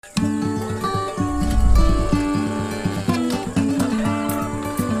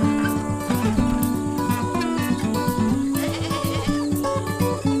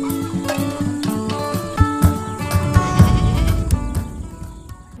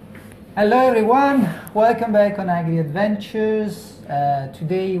Hello everyone, welcome back on Agri Adventures.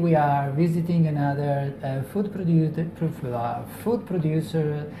 Today we are visiting another food producer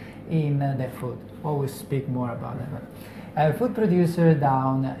in the food. Always speak more about that. Food producer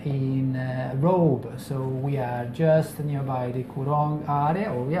down in Robe. So we are just nearby the Coorong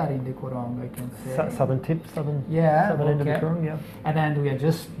area, or we are in the Coorong, I can say. Southern end of the Coorong, yeah. And then we are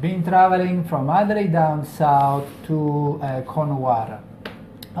just been traveling from Adelaide down south to Coonawarra.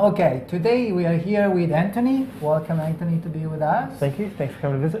 Okay, today we are here with Anthony. Welcome, Anthony, to be with us. Thank you. Thanks for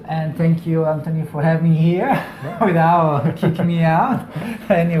coming to visit. And thank you, Anthony, for having me here without kicking me out.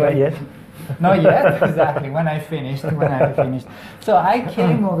 Anyway. Not yet. Not yet, exactly. When I finished. So I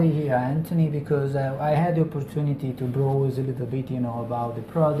came over here, Anthony, because I had the opportunity to browse a little bit, about the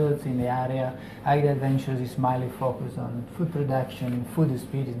products in the area. Agri Adventures is mainly focused on food production, food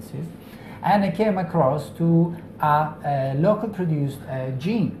experiences. And I came across to a local produced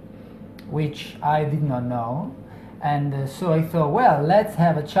gin, which I did not know. And so I thought, well, let's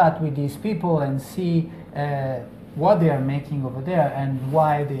have a chat with these people and see what they are making over there and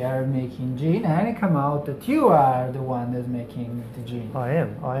why they are making gin. And it come out that you are the one that's making the gin. I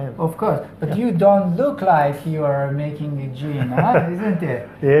am. Of course, but you don't look like you are making a gin, huh? Isn't it?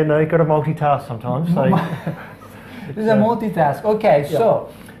 Yeah, no, you've got to multitask sometimes. So. It's a multitask. Okay, yeah. So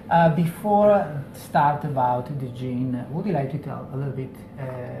before start about the gin, would you like to tell a little bit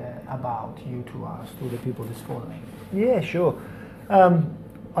about you to us, to the people that's following? Yeah, sure.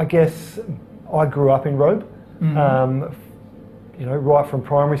 I guess I grew up in Robe. Mm-hmm. Right from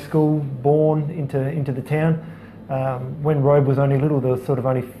primary school, born into the town. When Robe was only little, there was sort of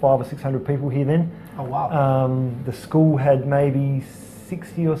only 500 or 600 people here then. Oh wow! The school had maybe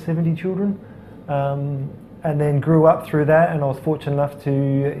 60 or 70 children. And then grew up through that, and I was fortunate enough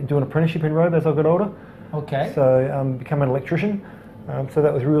to do an apprenticeship in Robe as I got older. Okay. So become an electrician. So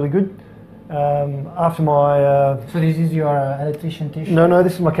that was really good. After my... So this is your electrician t-shirt? No,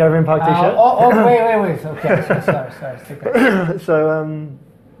 this is my caravan park t-shirt. Wait. Okay,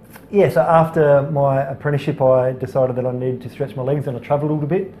 sorry. So after my apprenticeship, I decided that I needed to stretch my legs, and I travelled a little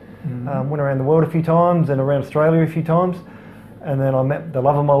bit. Mm-hmm. Went around the world a few times and around Australia a few times. And then I met the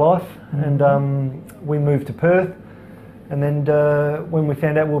love of my life, mm-hmm. and we moved to Perth. And then when we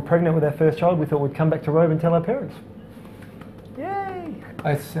found out we were pregnant with our first child, we thought we'd come back to Robe and tell our parents. Yay!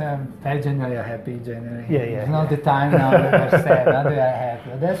 It's they're generally happy, generally. Yeah. It's not the time now that they're sad, now they are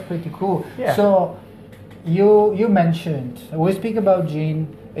happy. That's pretty cool. Yeah. So you mentioned, we speak about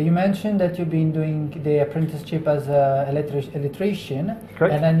gin. You mentioned that you've been doing the apprenticeship as an electrician.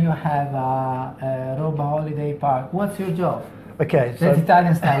 Correct. And then you have a Robe Holiday Park. What's your job? Okay, so that's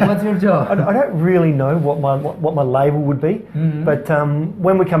Italian style. What's your job? I don't really know what my label would be, mm-hmm. but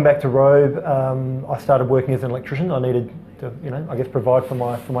when we come back to Robe, I started working as an electrician. I needed to, provide for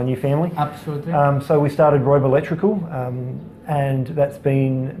my new family. Absolutely. So we started Robe Electrical, and that's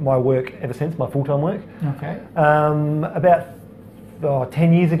been my work ever since, my full-time work. Okay. About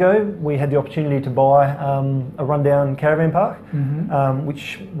 10 years ago, we had the opportunity to buy a rundown caravan park, mm-hmm.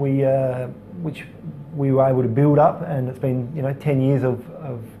 Which we were able to build up, and it's been 10 years of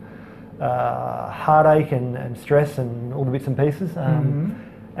heartache and stress and all the bits and pieces. Mm-hmm.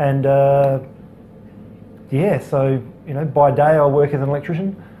 And so by day I work as an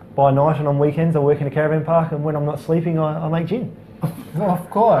electrician, by night and on weekends I work in a caravan park, and when I'm not sleeping I make gin. Of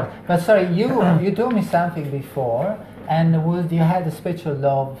course, but sorry, you told me something before. And you had a special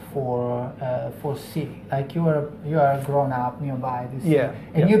love for city, like you are grown up nearby the city,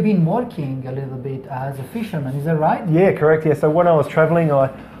 and you've been working a little bit as a fisherman. Is that right? Yeah, correct. Yeah. So when I was travelling,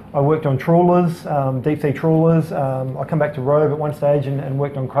 I worked on trawlers, deep sea trawlers. I come back to Robe at one stage and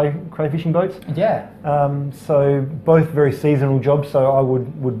worked on crayfishing boats. Yeah. So both very seasonal jobs. So I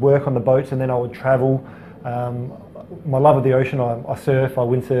would work on the boats, and then I would travel. My love of the ocean. I surf, I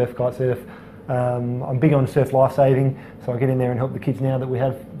windsurf, kite surf. I'm big on surf lifesaving, so I get in there and help the kids now that we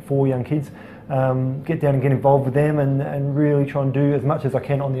have 4 young kids. Get down and get involved with them and really try and do as much as I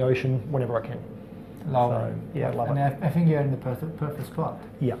can on the ocean whenever I can. Love it. Yeah, love it. And I think you're in the perfect spot.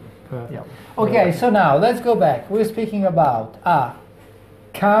 Yeah. Perfect. Yeah. Okay, so now let's go back. We're speaking about a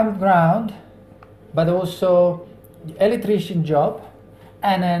campground, but also electrician job,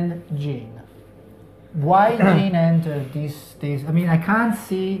 and then gin. Why gin entered this? I mean, I can't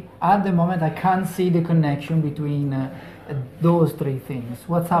see at the moment. I can't see the connection between those three things.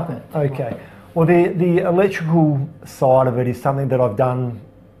 What's happened? Okay. Well, the electrical side of it is something that I've done.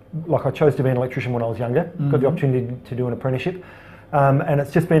 Like I chose to be an electrician when I was younger. Mm-hmm. Got the opportunity to do an apprenticeship, and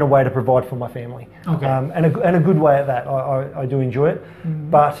it's just been a way to provide for my family. Okay. And a good way at that. I do enjoy it, mm-hmm.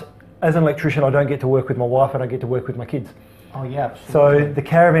 But as an electrician, I don't get to work with my wife. I don't get to work with my kids. Oh yeah, absolutely. So the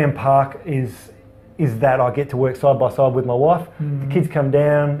caravan park is that I get to work side by side with my wife. The kids come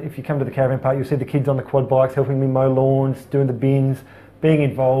down. If you come to the caravan park, you'll see the kids on the quad bikes helping me mow lawns, doing the bins, being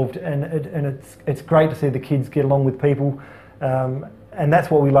involved, and it's great to see the kids get along with people, and that's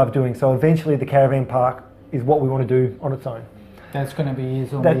what we love doing. So eventually the caravan park is what we want to do on its own. That's going to be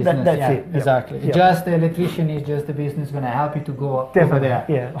his own business. That's yeah, it. Yep. Exactly. Yep. Just the electrician is just the business going to help you to go over there.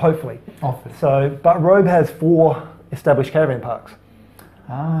 Yeah, hopefully. Hopefully. So, but Robe has 4 established caravan parks.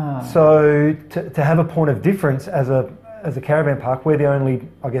 Ah. So to have a point of difference as a caravan park, we're the only,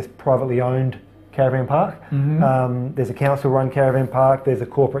 I guess, privately owned caravan park. There's a council-run caravan park. There's a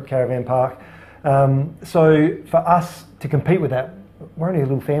corporate caravan park. So for us to compete with that, we're only a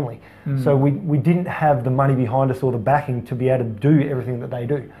little family. So we didn't have the money behind us or the backing to be able to do everything that they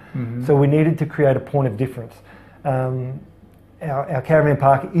do. So we needed to create a point of difference. Our caravan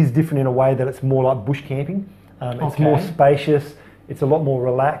park is different in a way that it's more like bush camping. It's more spacious. It's a lot more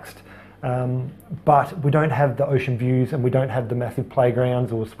relaxed. But we don't have the ocean views and we don't have the massive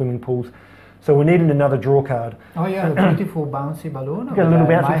playgrounds or swimming pools. So we needed another draw card. Oh yeah, a beautiful bouncy balloon. Got a little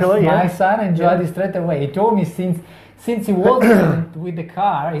bouncy pillow, yeah. My son enjoyed it straight away. He told me since he walked with the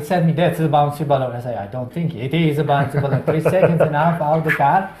car, he said me, that's a bouncy balloon. I said, I don't think it is a bouncy balloon. 3 seconds and a half out of the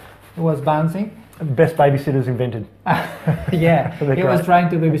car, it was bouncing. Best babysitters invented. Yeah, he was trying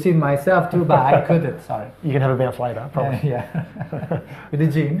to babysit myself too, but I couldn't, sorry. You can have a bounce later, probably. Yeah. With the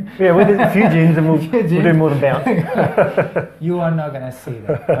gin. Yeah, with a few gins and we'll do more than bounce. You are not going to see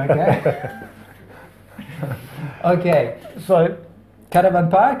that, okay? Okay, so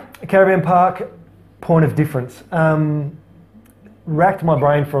caravan park, point of difference. Racked my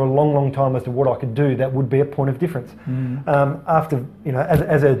brain for a long time as to what I could do that would be a point of difference. After,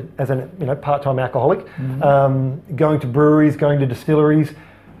 as a part-time alcoholic, going to breweries, going to distilleries,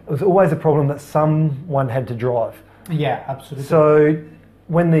 it was always a problem that someone had to drive. Yeah, absolutely. So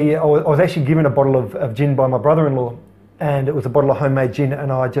when I was actually given a bottle of gin by my brother-in-law, and it was a bottle of homemade gin,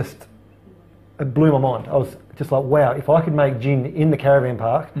 and it blew my mind. I was just like, wow, if I could make gin in the caravan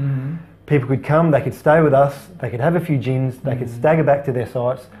park, people could come, they could stay with us, they could have a few gins, they could stagger back to their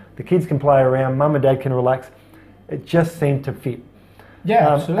sites, the kids can play around, mum and dad can relax. It just seemed to fit.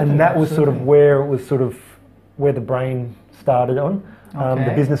 Yeah, absolutely. And that was sort of where the brain started on.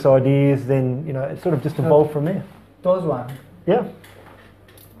 The business ideas, then, it sort of just evolved from there. Those ones. Yeah.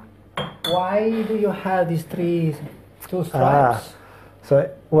 Why do you have these two stripes? So,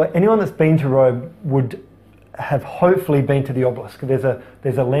 anyone that's been to Robe would have hopefully been to the obelisk. There's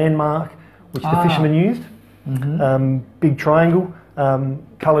a landmark which the fishermen used. Big triangle,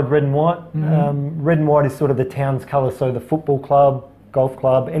 coloured red and white. Red and white is sort of the town's colours. So the football club, golf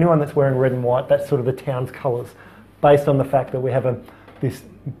club, anyone that's wearing red and white, that's sort of the town's colours, based on the fact that we have this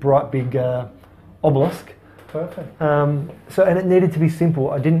bright big obelisk. Perfect. And it needed to be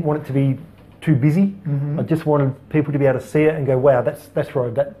simple. I didn't want it to be too busy. I just wanted people to be able to see it and go, wow, that's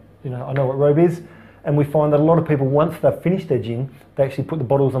Robe. I know what Robe is. And we find that a lot of people, once they've finished their gin, they actually put the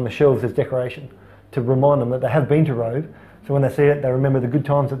bottles on the shelves as decoration to remind them that they have been to Robe. So when they see it, they remember the good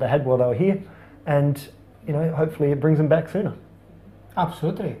times that they had while they were here, and hopefully it brings them back sooner.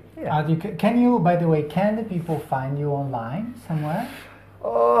 Absolutely. Yeah. By the way, can the people find you online somewhere?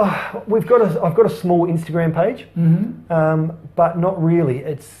 I've got a small Instagram page, but not really.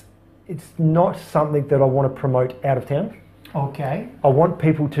 It's not something that I want to promote out of town. Okay. I want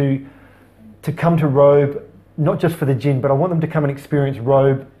people to come to Robe, not just for the gin, but I want them to come and experience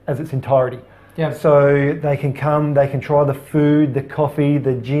Robe as its entirety. Yeah. So they can come, they can try the food, the coffee,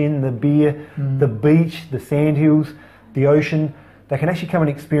 the gin, the beer, the beach, the sandhills, the ocean. They can actually come and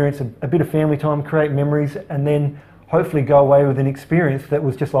experience a bit of family time, create memories, and then hopefully go away with an experience that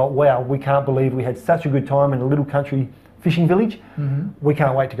was just like, wow, we can't believe we had such a good time in a little country fishing village. We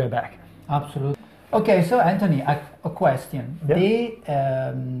can't wait to go back. Absolutely. Okay, so Anthony, a question. Yep.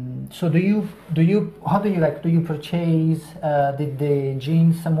 Do you purchase the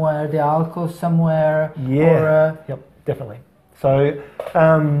gin somewhere, the alcohol somewhere? Yeah. Yep, definitely. So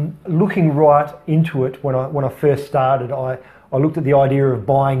looking right into it, when I first started, I looked at the idea of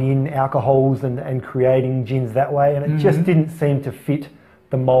buying in alcohols and creating gins that way, and it just didn't seem to fit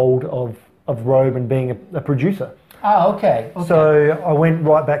the mould of Robe and being a producer. Ah, okay. So I went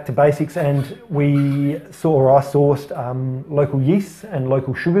right back to basics, and I sourced local yeasts and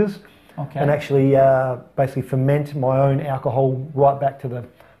local sugars, and actually basically ferment my own alcohol right back to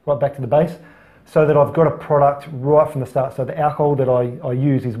the base, so that I've got a product right from the start. So the alcohol that I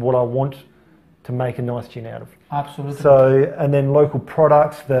use is what I want to make a nice gin out of. Absolutely. So, and then local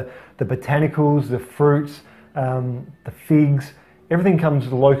products, the botanicals, the fruits, the figs, everything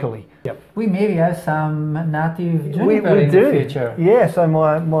comes locally. Yep. We maybe have some native juniper We in do. the future. Yeah, so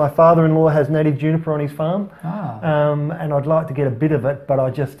my father-in-law has native juniper on his farm, and I'd like to get a bit of it, but I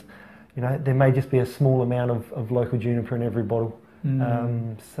just, there may just be a small amount of local juniper in every bottle.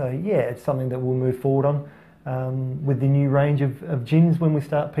 So yeah, it's something that we'll move forward on with the new range of gins when we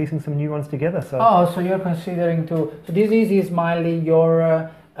start piecing some new ones together. So so you're considering to. So this is Ismaili,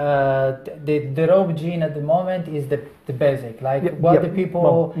 your the Robe gin at the moment is the basic, like the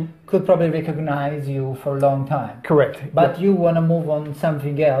people could probably recognize you for a long time. Correct. But you want to move on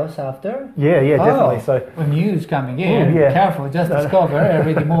something else after? Yeah, definitely. So news coming in. yeah. Careful, just discover,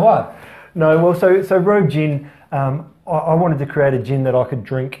 everything move on. No, well, so Robe gin, I wanted to create a gin that I could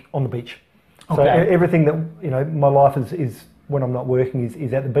drink on the beach. So everything that my life is when I'm not working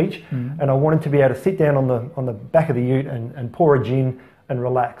is at the beach, and I wanted to be able to sit down on the back of the ute and pour a gin and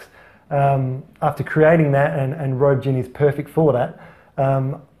relax. After creating that, and Robe gin is perfect for that,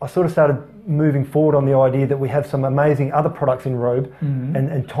 I sort of started moving forward on the idea that we have some amazing other products in Robe,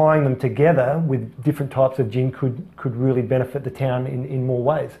 and tying them together with different types of gin could really benefit the town in more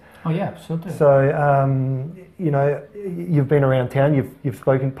ways. Oh yeah, absolutely. So you've been around town. You've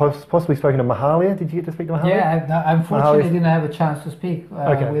possibly spoken to Mahalia. Did you get to speak to Mahalia? Yeah, unfortunately, didn't have a chance to speak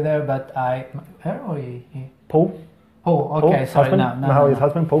with her, but her or he? Paul. Paul, okay, sorry, husband, Mahalia's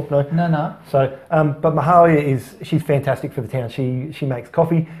husband, Paul. No. So, but Mahalia she's fantastic for the town. She makes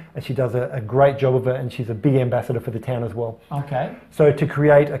coffee and she does a great job of it, and she's a big ambassador for the town as well. Okay. So to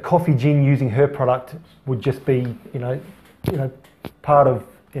create a coffee gin using her product would just be, part of,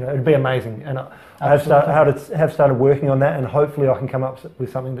 it'd be amazing. And I have started working on that, and hopefully I can come up with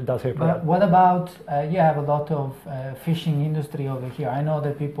something that does her product. But what about, you have a lot of fishing industry over here. I know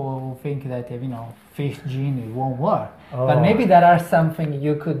that people think that, fish gin, it won't work. But maybe there are something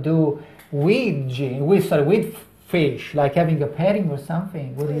you could do with gin, with fish, like having a pairing or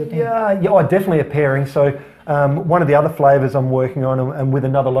something. What do you think? Yeah, definitely a pairing. So one of the other flavours I'm working on, and with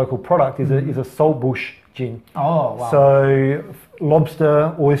another local product, is a saltbush gin. Oh, wow. So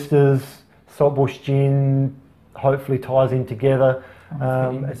lobster, oysters, saltbush gin hopefully ties in together.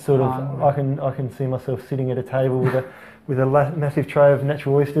 It's sort of I can see myself sitting at a table with a massive tray of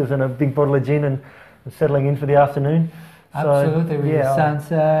natural oysters and a big bottle of gin and settling in for the afternoon. Absolutely, with the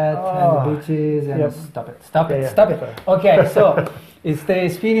sunset and the beaches and stop it. Okay, so it's the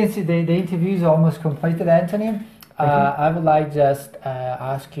experience. The interview is almost completed, Anthony. I would like just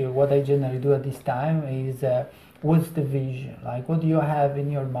ask you what I generally do at this time is. What's the vision? Like, what do you have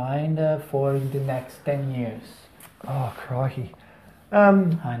in your mind for the next 10 years? Oh, crikey.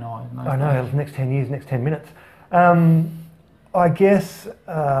 I know. Next 10 years, next 10 minutes. I guess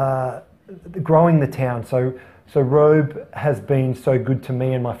growing the town. So Robe has been so good to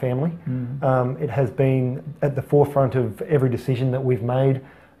me and my family. It has been at the forefront of every decision that we've made.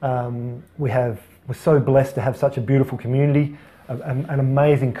 We're so blessed to have such a beautiful community, an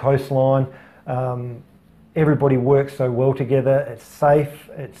amazing coastline. Everybody works so well together. It's safe.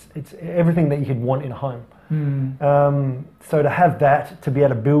 It's everything that you could want in a home. So to have that, to be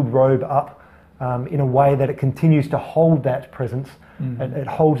able to build Robe up in a way that it continues to hold that presence, it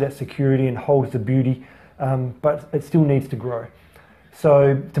holds that security and holds the beauty, but it still needs to grow.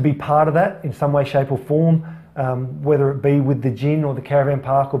 So to be part of that in some way, shape or form, whether it be with the gin or the caravan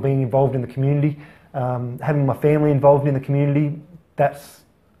park or being involved in the community, having my family involved in the community, that's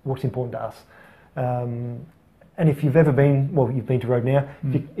what's important to us. And if you've ever been, you've been to Robe now.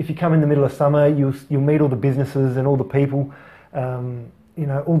 If you come in the middle of summer, you'll meet all the businesses and all the people,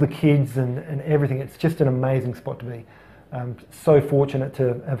 all the kids and everything. It's just an amazing spot to be. So fortunate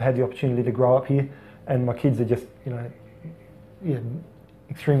to have had the opportunity to grow up here, and my kids are just,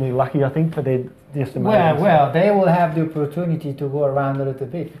 extremely lucky, I think, but they're just amazing. Well, they will have the opportunity to go around a little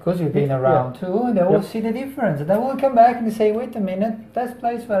bit because you've been around too, and they will see the difference. They will come back and say, wait a minute, that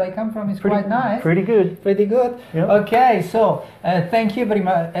place where I come from is quite nice. Pretty good. Yep. Okay, so thank you very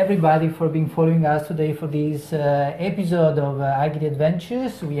much, everybody, for being following us today for this episode of Agri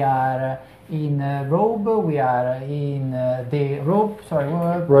Adventures. We are in Robe. We are in the Robe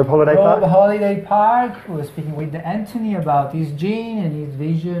Holiday Park. We're speaking with Anthony about his gin and his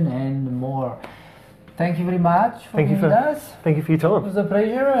vision and more. Thank you very much for being with us. Thank you for your time. It was a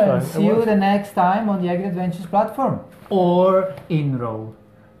pleasure, and see you the next time on the Agri Adventures platform or in Robe.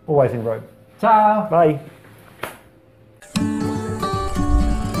 Always in Robe. Ciao. Bye.